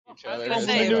each I was other. gonna It's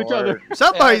say, not gonna work.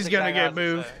 Somebody's Yeah, gonna get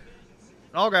moved.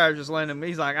 All guys just letting him.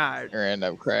 He's like, all right. You're gonna end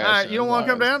up crashing. All right, you don't want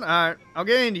to come down? All right, I'll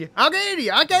get into you. I'll get into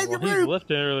you. I gave you Well, he room.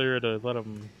 lifted earlier to let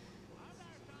him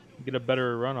get a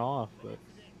better run off, but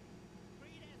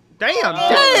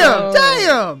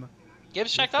Damn!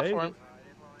 Gibbs checked up for him.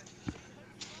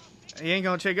 He ain't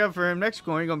gonna check up for him next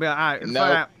corner. He's gonna be like, all right,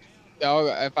 Nope.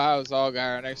 If I was all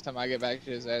guy, next time I get back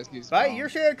to his ass, he's hey, gone. you're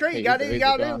Sheriff Creed. You gotta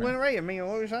do win a race. I mean,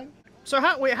 what were you saying? So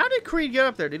how did Creed get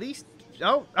up there? Did he?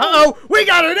 Oh, we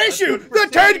got an issue. The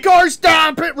 10 cars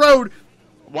down pit road.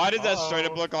 Why does that straight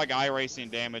up look like iRacing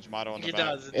damage model in the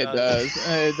back?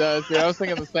 It does. Dude, I was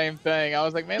thinking the same thing. I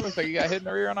was like, man, it looks like you got hit in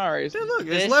the rear on iRacing. Dude, look,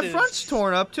 his left front's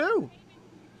torn up too.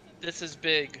 This is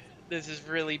big. This is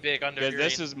really big under green.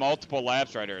 This is multiple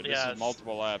laps right here. This Yes. is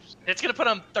multiple laps. It's gonna put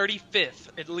him 35th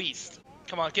at least.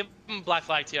 Come on, give him black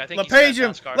flag too. I think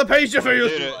LePage for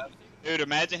you. Dude,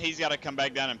 imagine he's got to come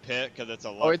back down and pit because it's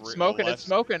a left. Oh, it's smoking. It's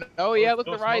smoking. Oh yeah, look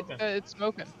to the right. It's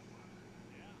smoking.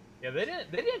 yeah, they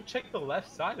didn't check the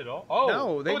left side at all. Oh,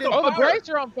 No, they didn't. Oh, the brakes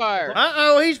are on fire.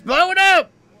 He's blowing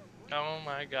up. Oh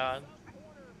my god.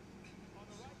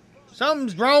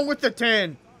 Something's wrong with the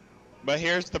 10. But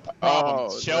here's the problem.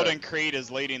 Oh, Sheldon Creed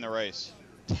is leading the race.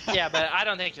 Yeah, but I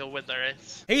don't think he'll win the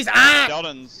race. He's out.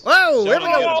 Sheldon's. Whoa, Sheldon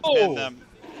here we could go. pin them.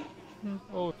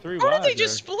 Oh, 3 How wide did they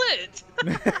just there. split?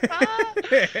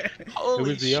 It Holy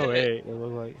was the shit. 08. It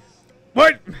looked like.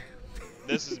 What?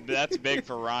 That's big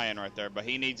for Ryan right there, but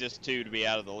he needs just 2 to be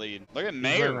out of the lead. Look at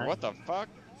Mayer. right. What the fuck?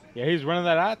 Yeah, he's running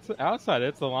that outside.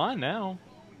 It's the line now.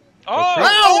 Oh!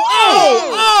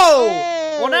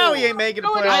 Well, now he ain't making the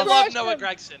No, I playoffs. love Noah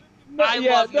Gregson. I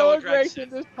love Noah Gregson.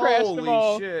 just crashed them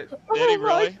all. Holy shit. Did he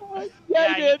really? Yeah,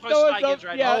 he he did. pushed Noah's Ty Gibbs up.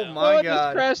 right Yeah, now. Oh my Noah God.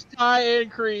 just crashed Ty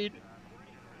and Creed.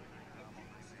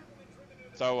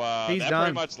 So He's that done.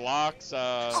 pretty much locks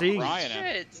See. Ryan in.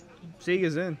 Shit.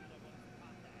 Sega's in.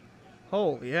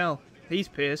 Holy hell. He's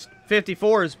pissed.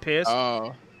 54 is pissed.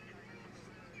 Oh.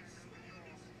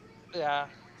 Yeah.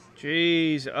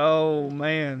 Jeez. Oh,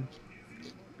 man.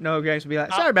 No, guys will be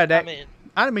like, sorry about that.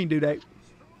 I didn't mean to do that.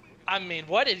 I mean,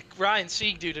 what did Ryan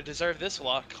Sieg do to deserve this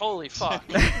luck? Holy fuck.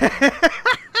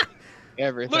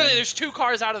 Everything. Literally, there's 2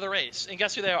 cars out of the race, and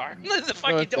guess who they are? The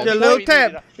fucking Just Just a little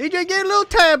tap. He just get a little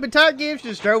tap, and Ty Gibbs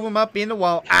just drove him up in the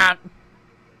wall. Ah.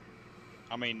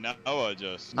 I mean, Noah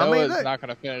just. I mean, Noah's look. not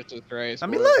gonna finish this race. I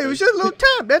mean, look, it was just a little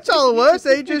tap. That's all it was.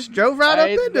 They just drove right up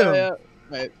into him.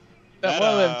 But one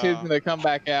of them two's gonna come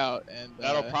back out, and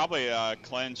That'll probably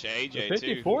clinch AJ too.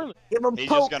 54. Give him a He's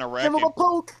poke. just gonna wreck Give him him. a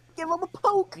poke. Give him a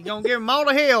poke. You're going to give him all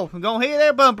the hell. We're going to hit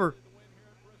that bumper.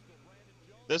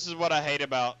 This is what I hate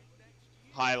about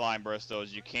Highline Bristol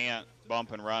is you can't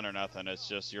bump and run or nothing. It's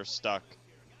just you're stuck.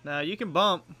 Now, you can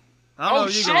bump. I don't know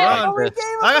if you shit. can Oh, he run. gave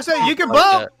him Like I a said, you can poke.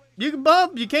 bump. You can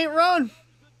bump. You can't run.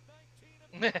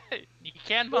 You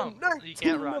can bump. You 19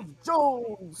 can't run. of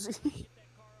Jones.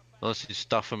 Unless you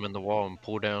stuff him in the wall and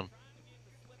pull down.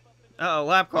 Uh-oh,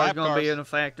 lap car's Lap going to cars. be in a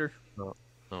factor. No,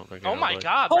 they're Oh going my away.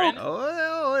 god, Oh. Brandon.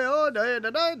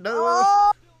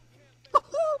 Oh.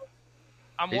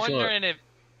 I'm He's wondering if...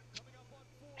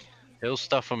 He'll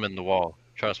stuff him in the wall.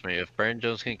 Trust me, if Brandon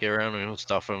Jones can't get around him, he'll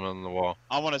stuff him in the wall.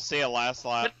 I want to see a last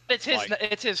lap. But it's his, like,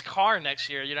 it's his car next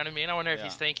year, you know what I mean? I wonder if Yeah.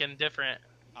 he's thinking different.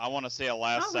 I want to see a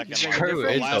last I think second. he's lap. true,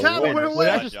 Last it's lap a Trying to win a job. race.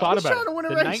 I just thought He's about trying to win a it.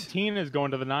 The race. 19 is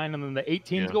going to the 9, and then the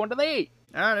 18 is Yeah. going to the 8.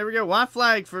 All right, there we go. White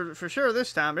flag for sure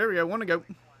this time. There we go. One to go.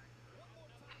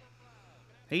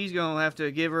 He's going to have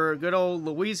to give her a good old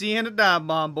Louisiana dive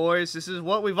bomb, boys. This is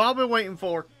what we've all been waiting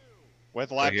for. With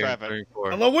lap Again, traffic.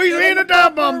 34. A Louisiana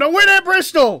dive bomb to win at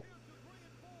Bristol.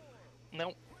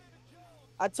 Nope.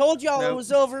 I told y'all Nope. it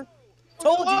was over.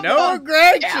 Told you. Noah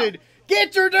Gregson.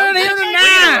 Get her done here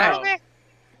tonight.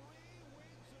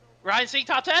 Ryan Sieg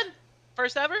top 10?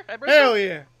 First ever at Bristol? Hell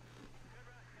yeah.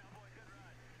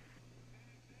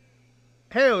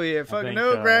 Hell yeah. Fucking think,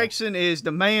 Noah Gregson is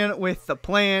the man with the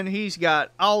plan. He's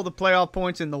got all the playoff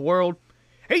points in the world.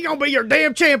 He's going to be your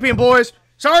damn champion, boys.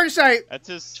 Sorry to say. That's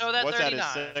his. Show that what's that? His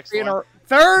 39. sixth You know, one?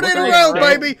 Third in a Look row, at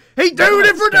that. baby. He doing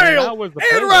it for That Dale. was the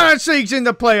And first. Ryan Sieg's in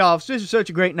the playoffs. This is such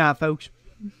a great night, folks.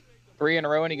 3 in a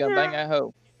row, and he gonna bang that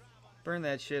hoe. Burn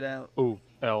that shit out. Ooh,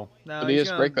 L. No, Did he he's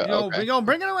just gonna, break the- you know, okay. We're going to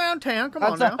bring it around town. Come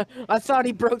on now. I thought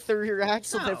he broke the rear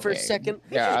axle No. there for a second.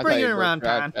 Yeah, just I bring thought it he around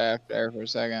broke time. that there for a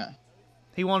second.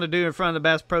 He wanted to do it in front of the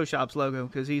Bass Pro Shops logo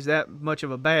because he's that much of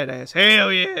a badass.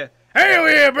 Hell yeah. Hell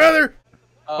yeah, brother.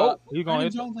 Oh, you going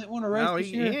Brandon to Jones ain't won a race No, this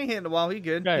he year. ain't hitting the wall. He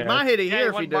good. Yeah, He yeah. might hit it Yeah, here he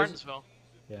if won he does. Martinsville.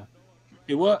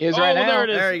 He what? He is Oh, right well, now. there it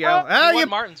is. There you go. He Oh, won you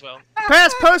Martinsville.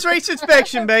 passed post-race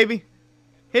inspection, baby.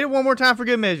 Hit it one more time for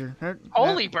good measure.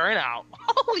 Holy burnout.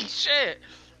 Holy shit.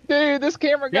 Dude, this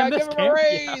camera guy, Damn, give this him a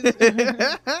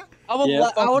raise. I would. Yeah,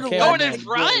 I would fucking have Going in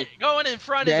front. Going in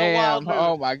front is a wild Damn. move.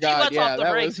 Oh my He God. lets Yeah, off the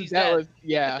that brakes, was he's dead.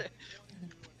 yeah.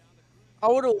 I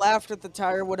would have laughed if the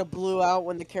tire would have blew out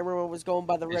when the cameraman was going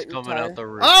by the He's right coming tire. out the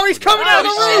roof. Oh, he's coming out of the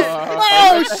roof!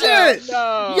 Oh, Oh, shit!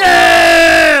 No.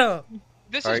 Yeah!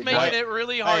 This All is right, making guys. it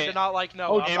really hard Hey. to not like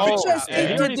Noah. Oh, I'm oh, not Just gonna yeah.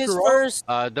 lie. he did this first.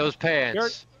 Those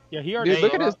pants. Yeah, he already. Dude,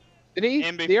 look at his. Did he?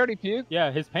 MB Did he already puke?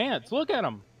 Yeah, his pants. Look at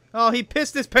him. Oh, he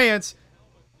pissed his pants.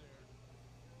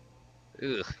 Ugh.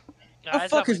 Nah, What it's the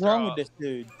fuck is definitely wrong throw with up. this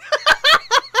dude?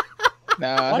 No,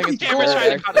 I Why think do it's you Camera's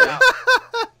trying to the cut it out.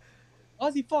 Why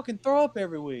does he fucking throw up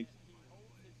every week?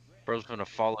 Bro's gonna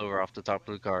fall over off the top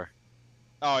of the car.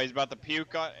 Oh, he's about to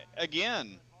puke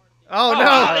again. Oh, Oh, no.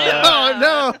 yeah.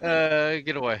 Oh, no.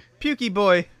 Get away. Pukey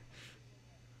boy. It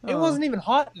Oh. wasn't even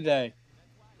hot today.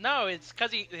 No, it's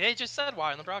because he just said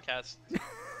why on the broadcast.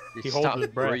 He holds Stop his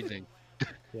breath. breathing.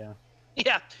 Yeah.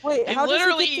 Yeah, Wait, He how does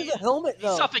literally- he get through the helmet he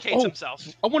though? suffocates Oh. himself.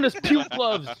 I want his puke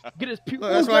gloves. Get his puke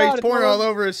Well, that's gloves. why God, he's pouring bro. all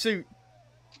over his suit.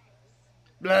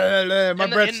 Blah, blah, my in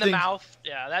breath the stinks. mouth.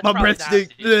 Yeah, that's My probably breath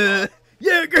stinks. nasty. Blah.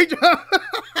 Yeah, great job.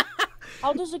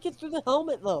 How does it get through the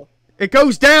helmet though? It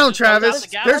goes down, Just goes out Travis. the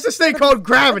gas? There's this thing called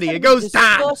gravity. It goes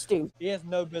down. Disgusting. He has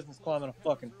no business climbing a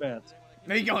fucking fence.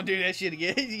 No, you gonna do that shit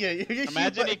again.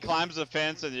 Imagine he climbs the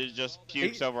fence and he just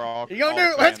pukes over all. You gonna all do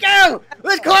the it? Let's fans. go.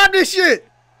 Let's climb this shit.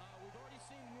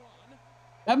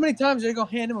 How many times are they gonna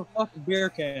hand him a fucking beer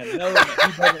can knowing that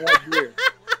he doesn't like beer?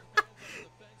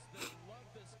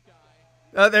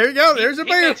 There you go. There's a He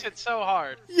beer. makes it so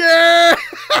hard. Yeah.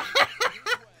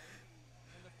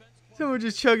 Someone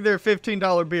just chugged their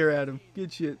 $15 beer at him.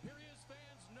 Good shit.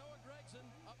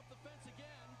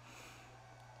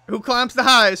 Who climbs the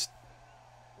highest?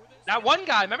 That one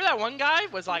guy, remember that one guy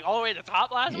was like all the way to the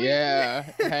top last week? Yeah,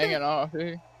 hanging off,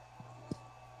 dude.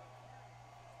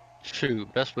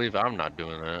 Shoot, best believe I'm not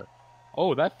doing that.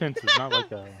 Oh, that fence is not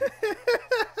like a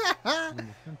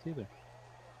fence either.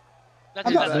 That's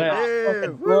I'm it. not That's gonna it.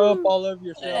 fucking throw up all over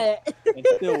yourself and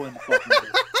still win the fucking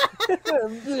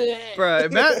game. Bruh,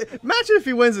 imagine if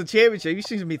he wins the championship. He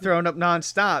seems to be throwing up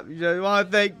nonstop. You just want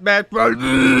to thank Matt.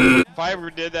 If I ever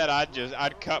did that,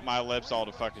 I'd cut my lips all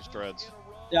to fucking shreds.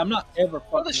 Yeah, I'm not ever Show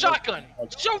fucking. the shotgun.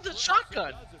 Show the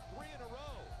shotgun.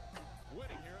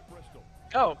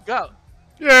 Go, go.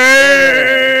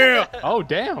 Yeah. Oh,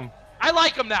 damn. I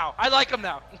like him now. I like him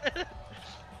now.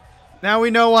 Now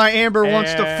we know why Amber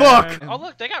wants to And- fuck. Oh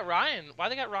look, they got Ryan. Why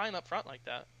they got Ryan up front like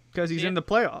that? Because he's See in it? the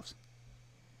playoffs.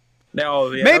 Now,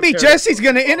 yeah, Maybe okay. Jesse's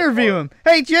going to interview him.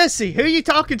 Hey, Jesse, who you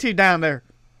talking to down there?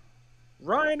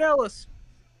 Ryan Ellis.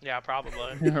 Yeah, probably.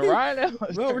 Ryan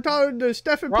Ellis. Well, we're talking to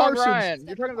Stephen Wrong Parsons. Ryan.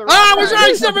 You're talking to the Ah, I wrong was Ryan.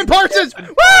 right, Stephen Parsons.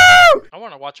 Woo! I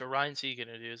want to watch a Ryan Sieg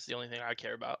interview. It's the only thing I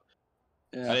care about.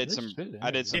 I did some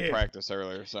Yeah. practice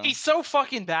earlier, so. He's so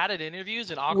fucking bad at interviews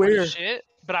and awkward Weird. as shit.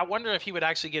 But I wonder if he would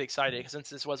actually get excited since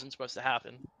this wasn't supposed to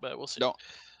happen. But we'll see.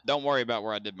 Don't worry about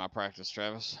where I did my practice,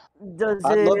 Travis. Does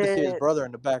I'd love to see his it? brother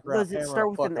in the background. Does it hammer start a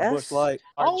with an fucking S? Busch Light.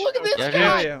 Oh, look at this Yeah,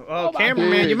 guy. Yeah. Oh, my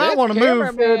cameraman, you dude, might this want to move.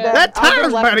 cameraman. That I'll be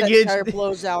tire's laughing about to that get. tire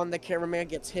blows out and the cameraman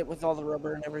gets hit with all the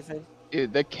rubber and everything.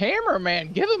 Dude, the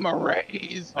cameraman, give him a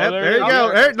raise. Yep, there there you you go.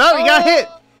 go. There, no, you got hit.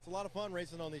 It's a lot of fun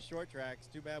racing on these short tracks.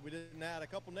 Too bad we didn't add a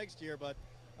couple next year, but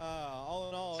all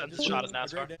in all, Send the just shot a at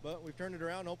great NASCAR. day. But we've turned it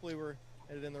around. Hopefully, we're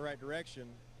headed in the right direction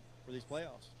for these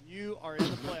playoffs. You are in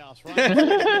the playoffs,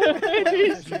 right?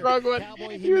 He's struggling.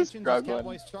 He's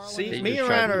struggling. See, He me just and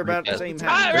tried Ryan to are about the make same that.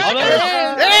 height. All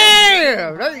right,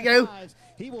 Yeah, there you go.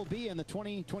 He will be in the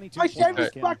 2022 I shaved his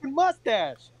playoffs. fucking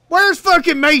mustache. Where's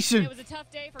fucking Mason?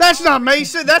 That's not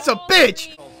Mason. That's a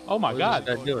bitch. Oh my God.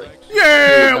 I do it.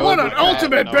 Yeah, Dude, what that an was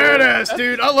ultimate bad. badass,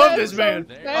 dude. I love this man.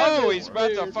 Oh, he's about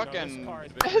to fucking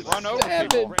run over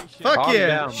people. Fuck Calm yeah.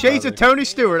 down, Shades of brother. Tony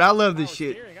Stewart. I love this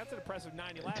shit.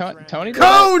 Tony.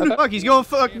 Cone! Fuck, he's going to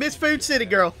fuck Miss Food City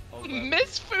girl.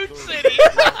 Miss Food City.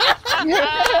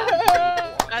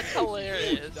 That's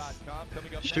hilarious.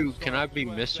 Shoot, can I be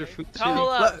Mr. Food City?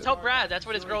 Tell Brad that's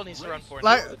what his girl needs to run for.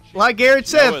 Like Garrett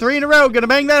said, 3 in a row. Gonna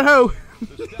bang that hoe.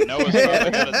 Noah's supposed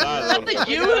to get his eyes on The him.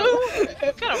 yoo-hoo?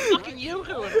 He's got a fucking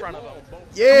yoo-hoo in front of him. I wonder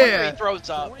if Yeah. he throws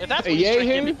up. If that's A what he's drinking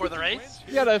yay-hoo? before the race.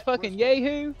 You got a fucking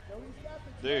yahoo?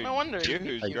 Dude, No wonder.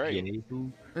 Yoo-hoo's Like, great. yeah.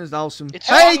 That's awesome. It's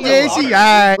Hey, chocolate Jesse. water.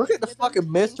 Alright. Look at the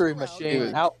fucking mystery machine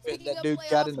Dude. outfit that dude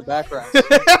got in the background.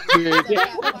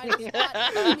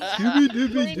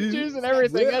 Scooby Doo's and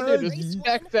everything. That dude is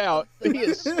specked out. He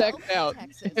is specked out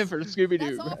for Scooby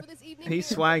Doo. He's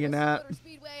swagging out.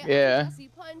 Yeah.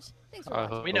 I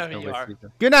hope We know who you nobody are. sees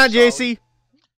it. Good night, JC.